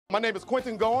My name is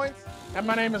Quentin Goins. And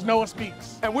my name is Noah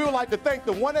Speaks. And we would like to thank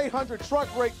the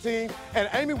 1-800-TRUCK-RATE team and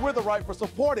Amy Witherite for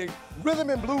supporting Rhythm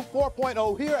and Blue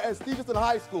 4.0 here at Stephenson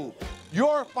High School.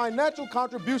 Your financial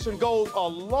contribution goes a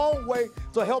long way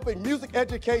to helping music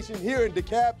education here in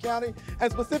DeKalb County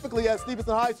and specifically at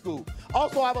Stephenson High School.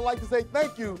 Also, I would like to say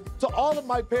thank you to all of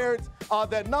my parents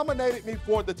that nominated me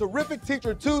for the Terrific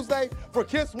Teacher Tuesday for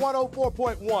KISS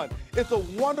 104.1. It's a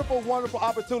wonderful, wonderful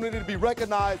opportunity to be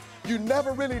recognized. You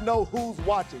never really know who's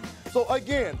watching. So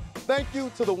again, thank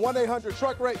you to the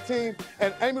 1-800-TRUCK-RATE team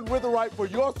and Amy Witherite for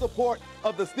your support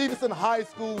of the Stephenson High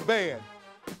School Band.